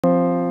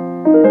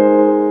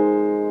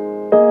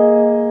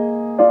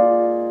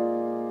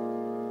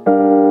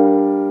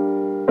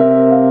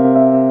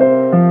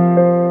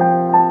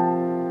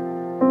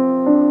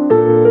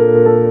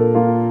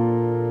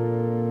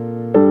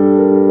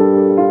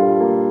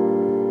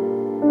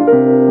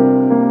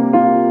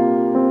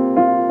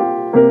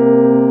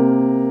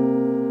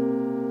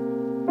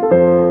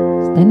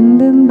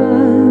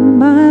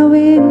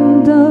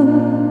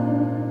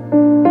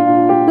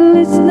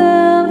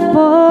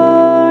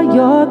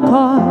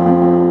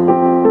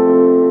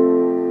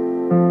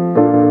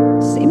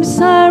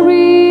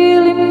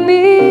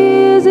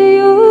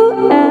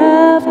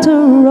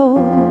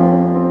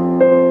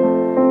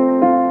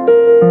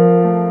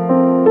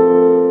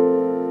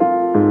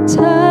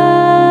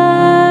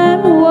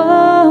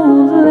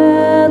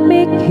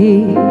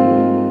keep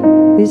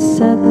these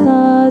sad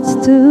thoughts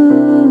to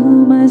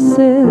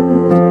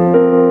myself.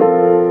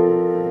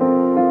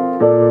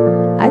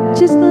 I'd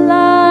just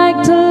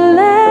like to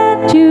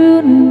let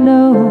you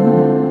know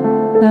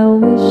I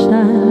wish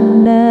I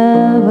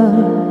never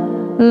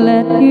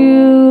let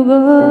you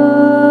go.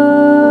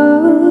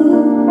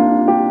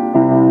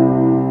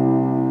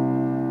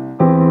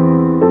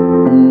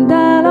 And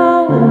I'll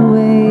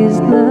always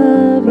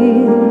love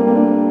you.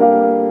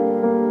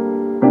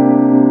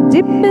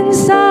 Deep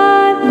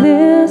inside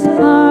this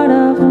heart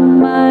of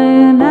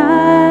mine,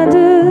 I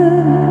do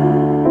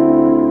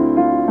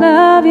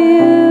love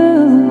you.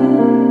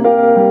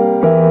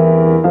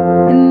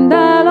 And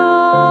I'll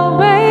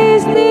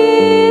always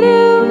need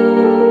you.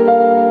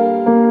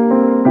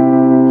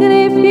 And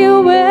if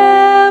you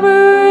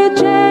ever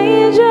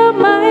change your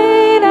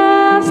mind,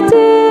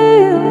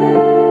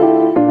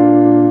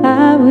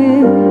 I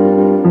will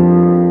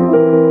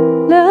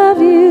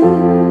love you.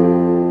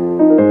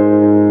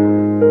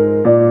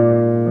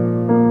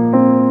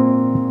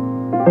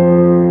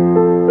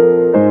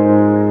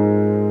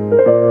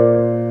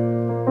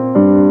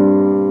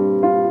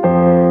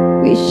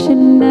 Wish you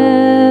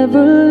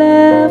never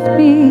left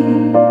me,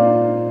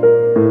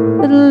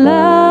 but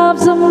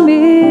love's a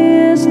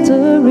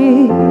mystery.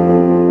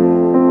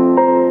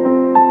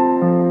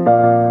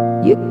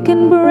 You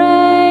can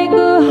break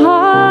a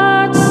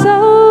heart so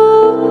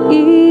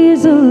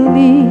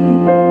easily.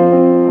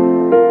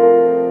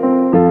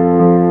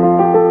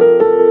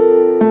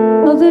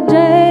 All the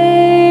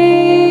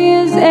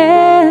days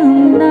and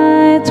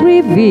nights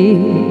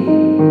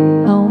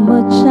reveal how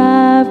much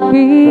I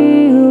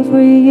feel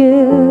for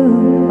you.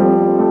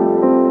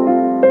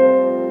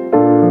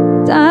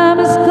 Time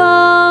has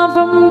come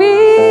for me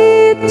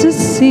to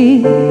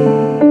see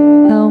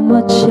how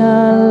much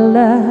your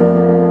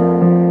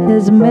love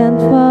has meant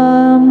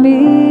for me.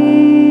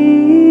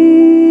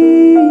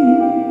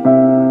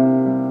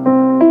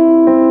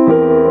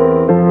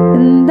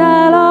 And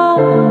I'll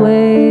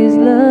always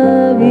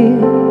love you.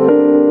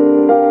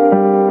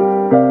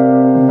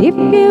 If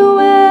you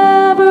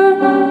ever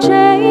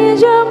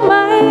change your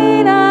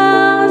mind, I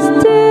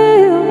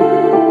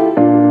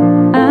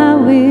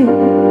will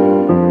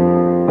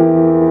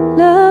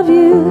love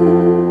you.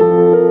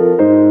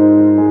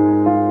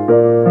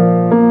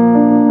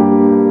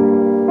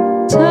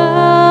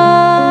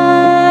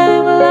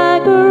 Time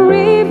like a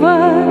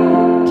river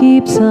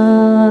keeps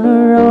on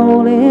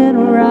rolling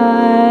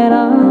right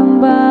on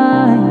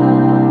by.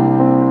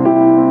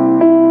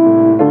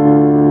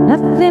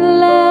 Nothing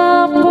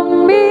left for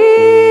me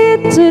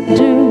to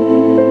do,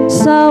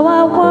 so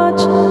I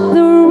watch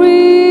the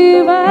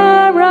river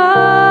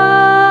rise.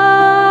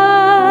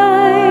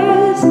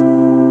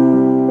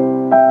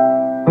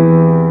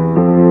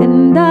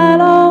 And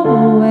I'll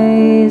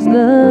always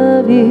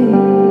love you.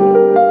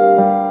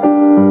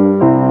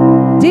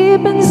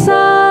 Deep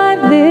inside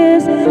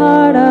this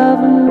heart of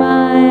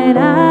mine,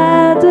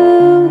 I do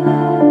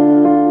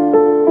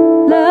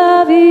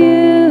love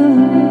you.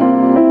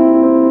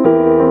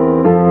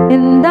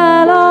 And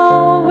I'll